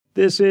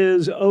This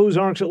is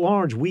Ozarks at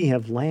Large. We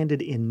have landed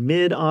in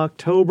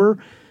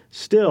mid-October.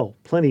 Still,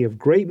 plenty of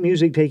great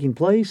music taking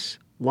place.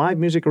 Live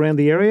music around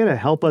the area to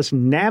help us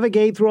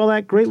navigate through all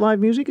that great live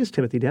music is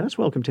Timothy Dennis.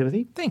 Welcome,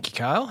 Timothy. Thank you,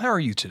 Kyle. How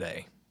are you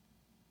today?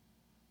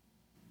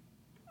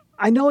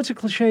 I know it's a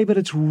cliche, but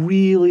it's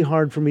really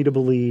hard for me to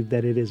believe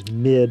that it is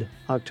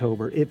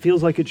mid-October. It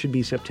feels like it should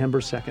be September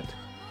 2nd.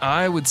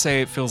 I would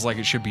say it feels like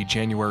it should be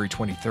January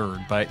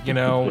 23rd, but, you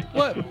know,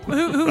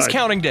 who's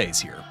counting days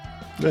here?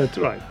 That's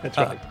right.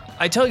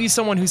 I tell you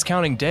someone who's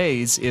counting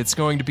days, it's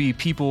going to be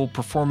people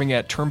performing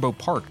at Turnbow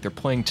Park. They're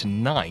playing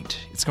tonight.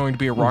 It's going to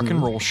be a rock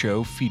and roll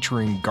show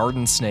featuring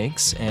Garden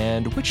Snakes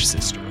and Witch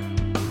Sister.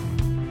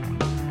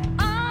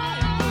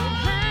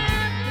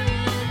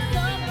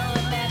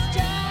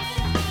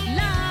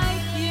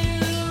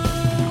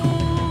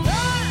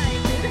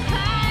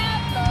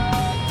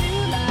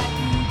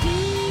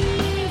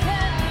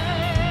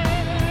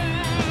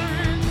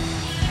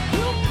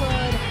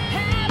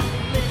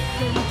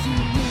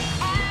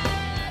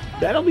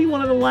 That'll be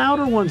one of the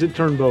louder ones at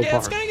Turnbow Park. Yeah,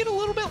 it's going to get a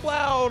little bit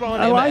loud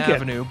on Emma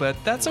Avenue,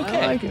 but that's okay.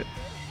 I like it.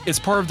 It's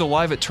part of the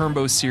Live at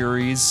Turnbow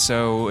series,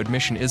 so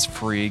admission is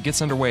free. It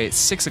gets underway at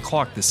 6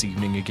 o'clock this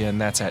evening. Again,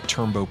 that's at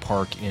Turnbow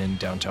Park in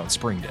downtown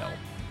Springdale.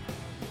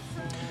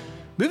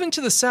 Moving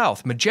to the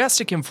south,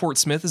 Majestic in Fort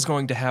Smith is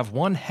going to have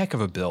one heck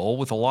of a bill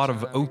with a lot of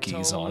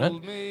Okies on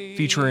it,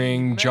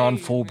 featuring John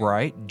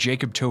Fulbright,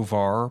 Jacob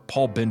Tovar,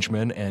 Paul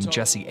Benjamin, and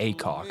Jesse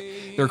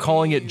Aycock. They're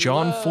calling it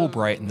John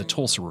Fulbright in the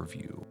Tulsa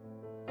Review.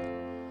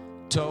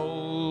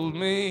 Told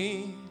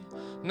me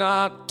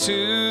not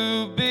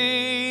to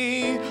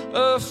be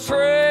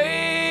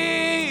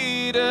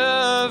afraid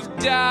of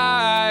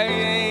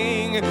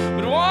dying,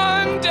 but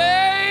one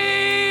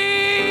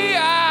day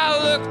I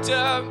looked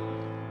up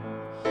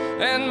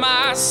and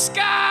my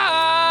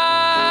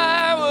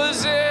sky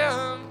was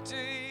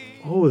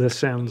empty. Oh, this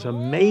sounds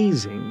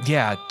amazing.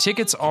 Yeah,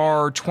 tickets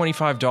are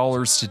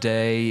 $25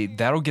 today.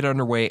 That'll get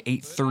underway at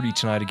 8:30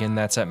 tonight. Again,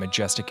 that's at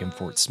Majestic in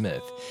Fort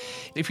Smith.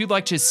 If you'd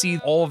like to see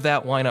all of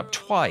that lineup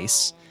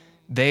twice,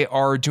 they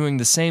are doing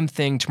the same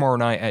thing tomorrow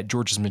night at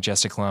George's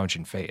Majestic Lounge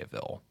in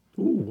Fayetteville.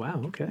 Ooh,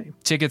 wow, okay.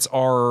 Tickets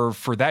are,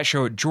 for that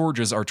show at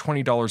George's, are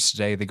 $20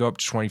 today. They go up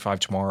to $25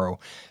 tomorrow.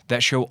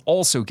 That show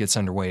also gets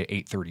underway at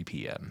 8:30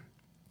 p.m.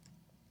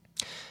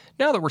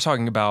 Now that we're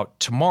talking about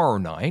tomorrow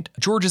night,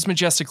 George's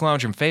Majestic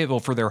Lounge in Fayetteville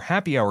for their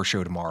happy hour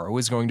show tomorrow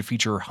is going to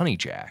feature Honey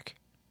Jack.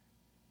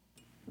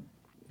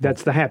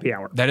 That's the happy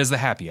hour. That is the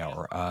happy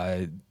hour.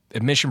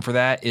 Admission for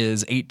that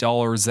is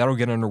 $8. That'll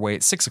get underway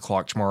at 6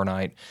 o'clock tomorrow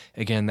night.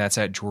 Again, that's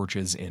at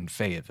George's in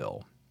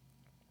Fayetteville.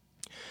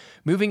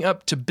 Moving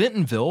up to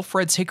Bentonville,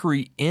 Fred's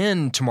Hickory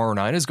Inn tomorrow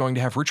night is going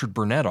to have Richard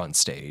Burnett on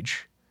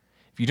stage.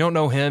 If you don't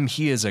know him,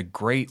 he is a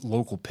great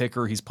local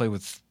picker. He's played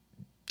with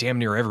damn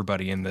near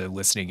everybody in the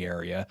listening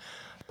area.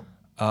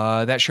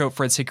 That show at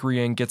Fred's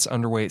Hickory Inn gets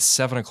underway at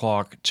 7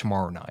 o'clock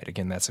tomorrow night.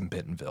 Again, that's in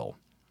Bentonville.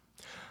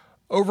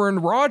 Over in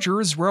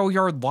Rogers, Rail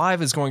Yard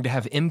Live is going to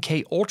have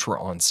MK Ultra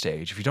on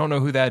stage. If you don't know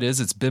who that is,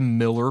 it's Bim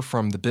Miller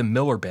from the Bim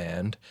Miller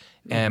Band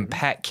and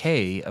Pat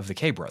Kay of the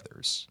Kay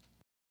Brothers.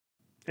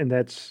 And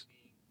that's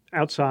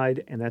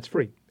outside, and that's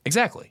free.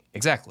 Exactly.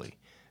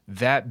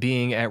 That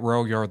being at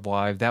Rail Yard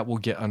Live, that will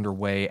get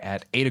underway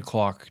at 8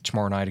 o'clock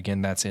tomorrow night.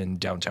 Again, that's in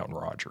downtown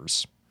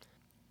Rogers.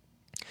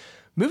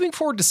 Moving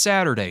forward to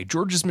Saturday,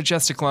 George's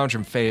Majestic Lounge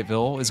in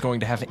Fayetteville is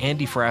going to have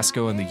Andy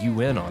Frasco and the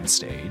UN on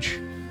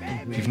stage.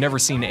 If you've never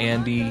seen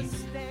Andy,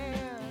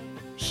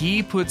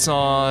 he puts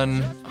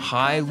on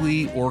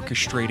highly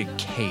orchestrated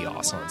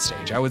chaos on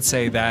stage. I would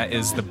say that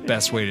is the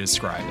best way to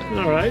describe it.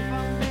 All right.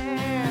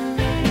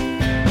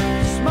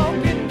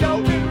 Smoking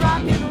dope and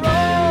rock and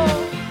roll,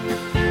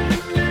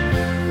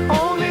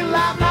 only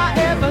life I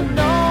ever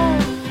known.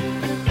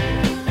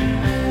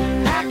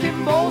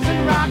 Hacking bowls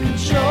and rocking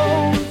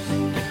shows,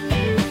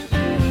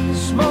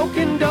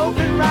 smoking dope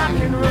and rock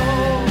and roll.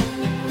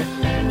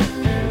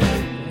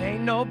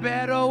 Ain't no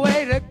better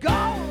way to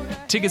go.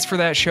 Tickets for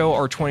that show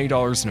are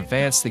 $20 in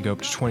advance. They go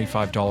up to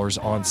 $25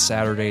 on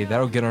Saturday.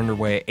 That'll get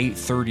underway at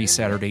 8:30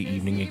 Saturday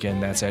evening. Again,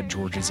 that's at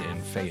George's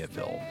in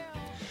Fayetteville.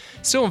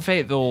 Still in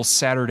Fayetteville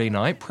Saturday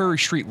night, Prairie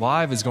Street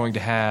Live is going to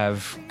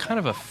have kind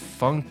of a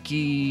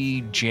funky,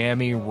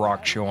 jammy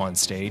rock show on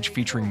stage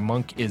featuring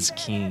Monk is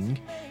King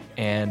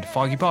and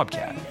Foggy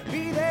Bobcat.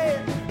 Be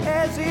there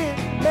as it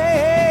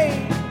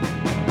may.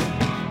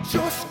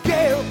 Just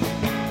give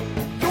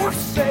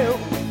yourself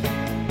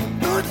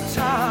good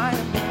time.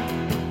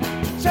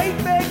 Take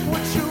back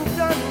what you've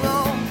done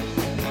wrong.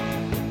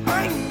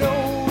 I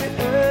know it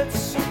hurts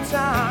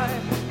sometimes,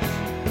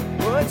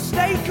 but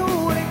stay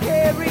cool and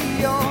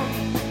carry on.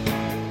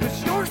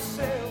 'Cause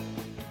yourself.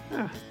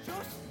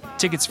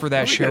 Tickets for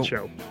that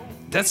show.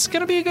 That's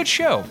going to be a good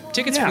show.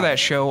 Tickets for that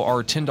show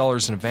are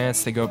 $10 in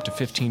advance. They go up to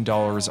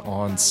 $15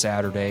 on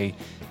Saturday.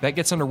 That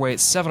gets underway at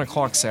 7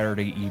 o'clock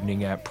Saturday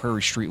evening at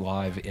Prairie Street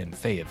Live in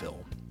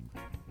Fayetteville.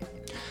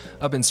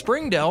 Up in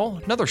Springdale,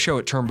 another show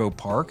at Turnbow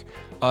Park.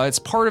 It's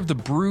part of the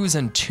Brews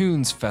and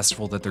Tunes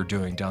Festival that they're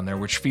doing down there,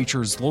 which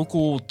features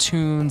local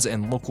tunes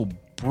and local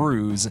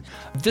brews.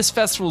 This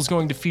festival is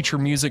going to feature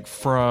music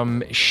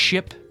from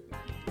Ship,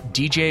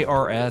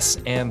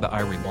 DJRS, and the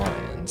Irie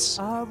Lions.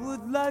 I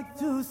would like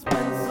to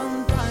spend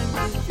some time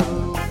with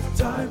you.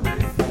 Time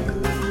with you.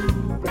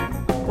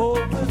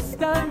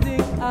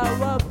 Overstanding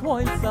our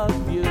points of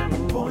view.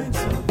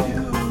 Points of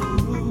view.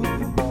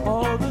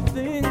 All the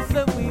things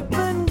that we've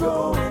been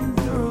going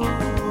through.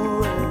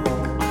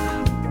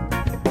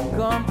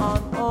 Come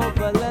on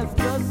over, let's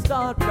just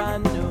start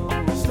brand new.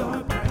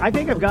 I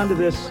think I've gone to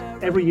this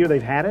every year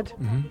they've had it,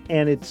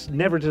 and it's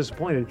never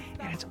disappointed.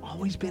 And it's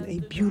always been a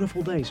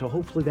beautiful day, so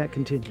hopefully that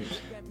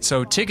continues.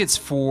 So tickets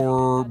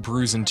for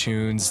Brews and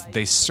Tunes,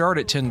 they start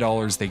at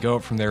 $10. They go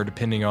up from there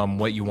depending on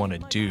what you want to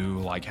do,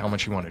 like how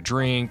much you want to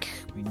drink,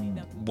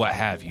 what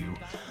have you.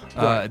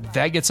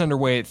 That gets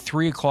underway at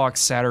 3 o'clock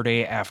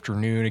Saturday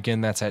afternoon.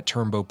 Again, that's at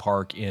Turnbow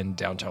Park in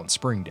downtown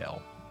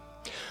Springdale.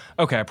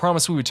 Okay, I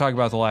promised we would talk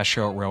about the last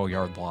show at Rail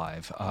Yard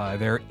Live.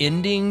 They're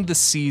ending the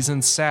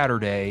season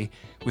Saturday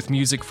with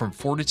music from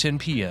 4 to 10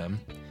 p.m.,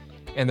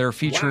 and they're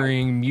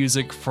featuring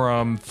music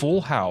from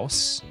Full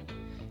House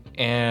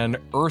and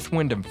Earth,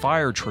 Wind, and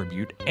Fire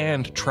tribute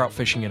and Trout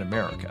Fishing in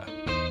America.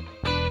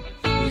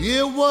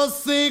 It was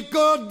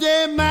Cinco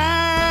de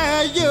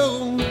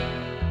Mayo,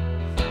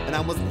 and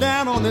I was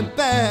down on the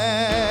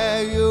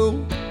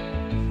bayou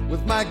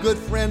with my good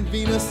friend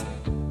Venus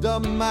de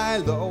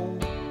Milo.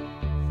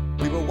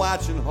 We were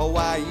watching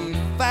Hawaii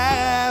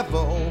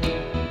Five-O.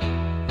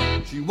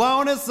 She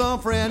wanted some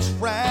French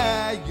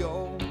fries.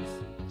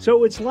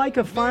 So it's like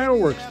a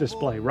fireworks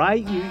display,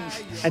 right?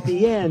 At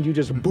the end, you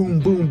just boom,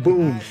 boom,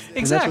 boom. Exactly.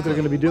 And that's what they're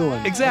going to be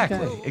doing.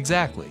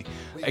 Exactly.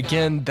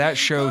 Again, that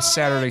show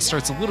Saturday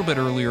starts a little bit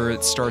earlier.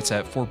 It starts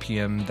at 4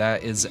 p.m.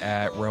 That is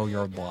at Rail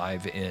Yard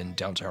Live in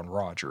downtown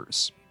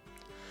Rogers.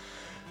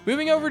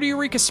 Moving over to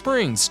Eureka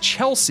Springs,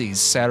 Chelsea's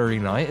Saturday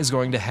night is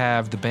going to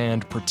have the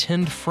band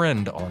Pretend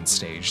Friend on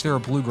stage. They're a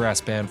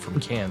bluegrass band from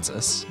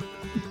Kansas.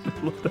 I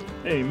love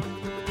that name.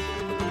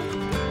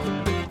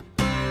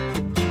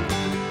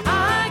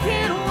 I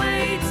can't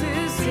wait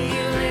to see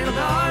you, little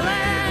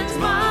darling.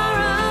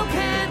 Tomorrow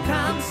can't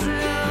come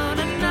soon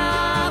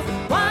enough.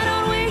 Why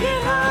don't we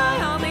get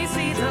high on these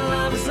seeds of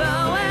love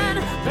sowing?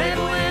 Then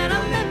when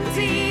I'm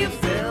empty, you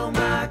fill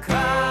my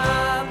cup.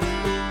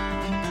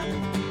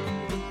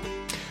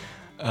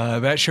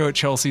 That show at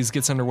Chelsea's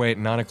gets underway at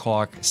 9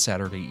 o'clock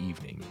Saturday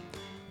evening.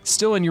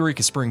 Still in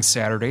Eureka Springs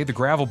Saturday, the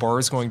Gravel Bar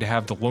is going to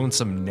have the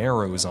Lonesome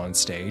Narrows on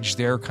stage.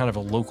 They're kind of a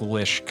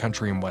local-ish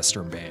country and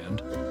western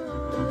band.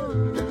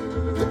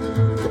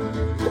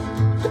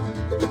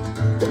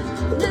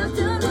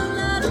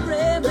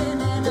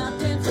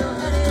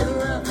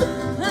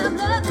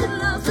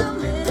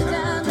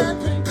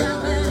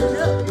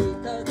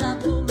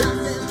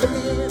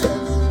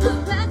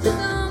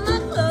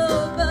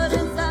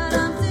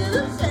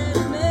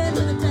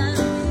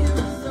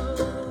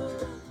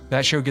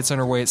 That show gets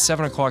underway at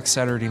 7 o'clock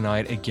Saturday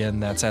night. Again,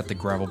 that's at the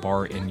Gravel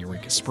Bar in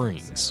Eureka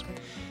Springs.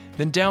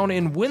 Then down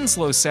in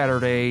Winslow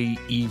Saturday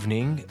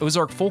evening,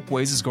 Ozark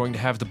Folkways is going to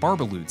have the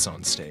Barbaloots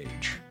on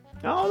stage.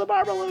 Oh, the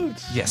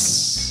Barbaloots.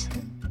 Yes.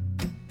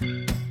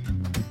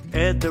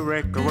 Ed the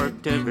wrecker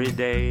worked every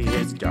day,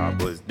 his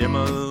job was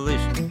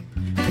demolition.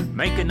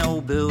 Making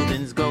old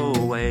buildings go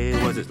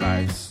away was his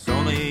life's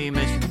only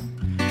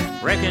mission.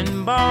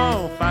 Wrecking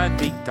ball, 5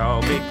 feet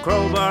tall, big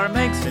crowbar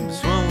makes him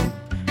swoon.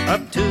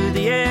 Up to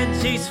the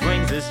edge he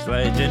swings his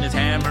sledge and his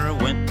hammer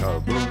went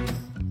kaboom.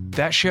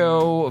 That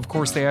show, of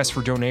course, they asked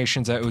for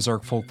donations at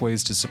Ozark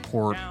Folkways to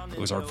support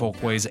Ozark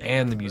Folkways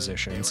and the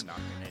musicians.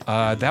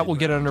 That will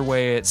get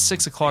underway at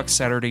 6 o'clock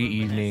Saturday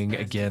evening.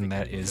 Again,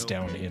 that is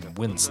down in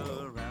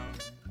Winslow.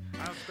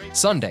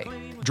 Sunday,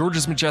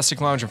 George's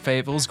Majestic Lounge in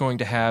Fayetteville is going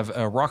to have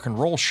a rock and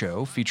roll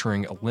show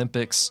featuring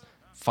Olympics,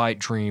 Fight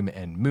Dream,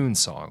 and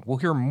Moonsong. We'll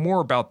hear more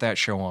about that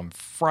show on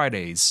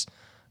Friday's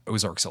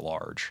Ozarks at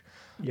Large.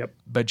 Yep.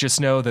 But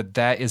just know that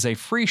that is a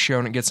free show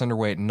and it gets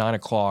underway at 9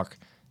 o'clock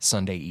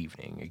Sunday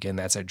evening. Again,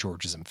 that's at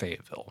George's in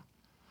Fayetteville.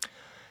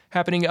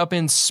 Happening up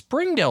in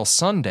Springdale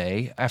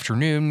Sunday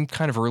afternoon,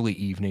 kind of early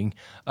evening.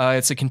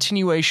 It's a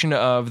continuation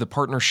of the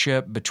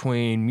partnership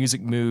between Music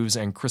Moves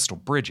and Crystal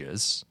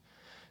Bridges.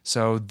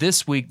 So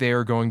this week they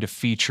are going to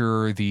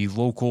feature the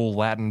local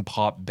Latin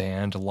pop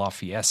band La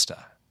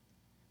Fiesta.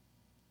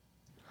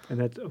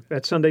 And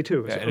that's Sunday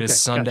too. It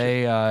is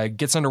Sunday. Gotcha.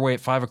 Gets underway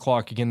at 5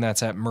 o'clock. Again,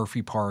 that's at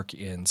Murphy Park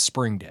in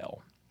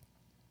Springdale.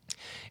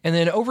 And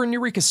then over in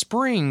Eureka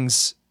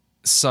Springs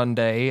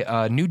Sunday,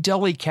 New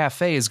Delhi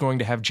Cafe is going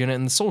to have Jenna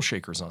and the Soul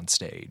Shakers on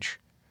stage.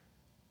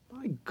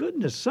 My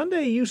goodness,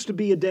 Sunday used to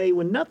be a day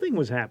when nothing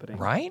was happening.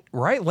 Right.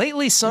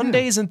 Lately,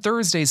 Sundays and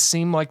Thursdays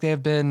seem like they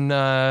have been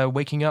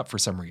waking up for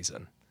some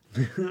reason.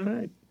 All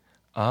right.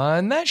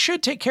 And that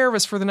should take care of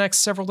us for the next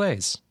several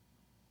days.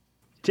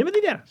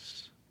 Timothy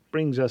Dennis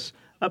brings us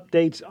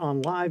updates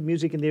on live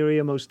music in the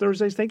area most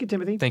Thursdays. Thank you,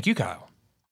 Timothy. Thank you, Kyle.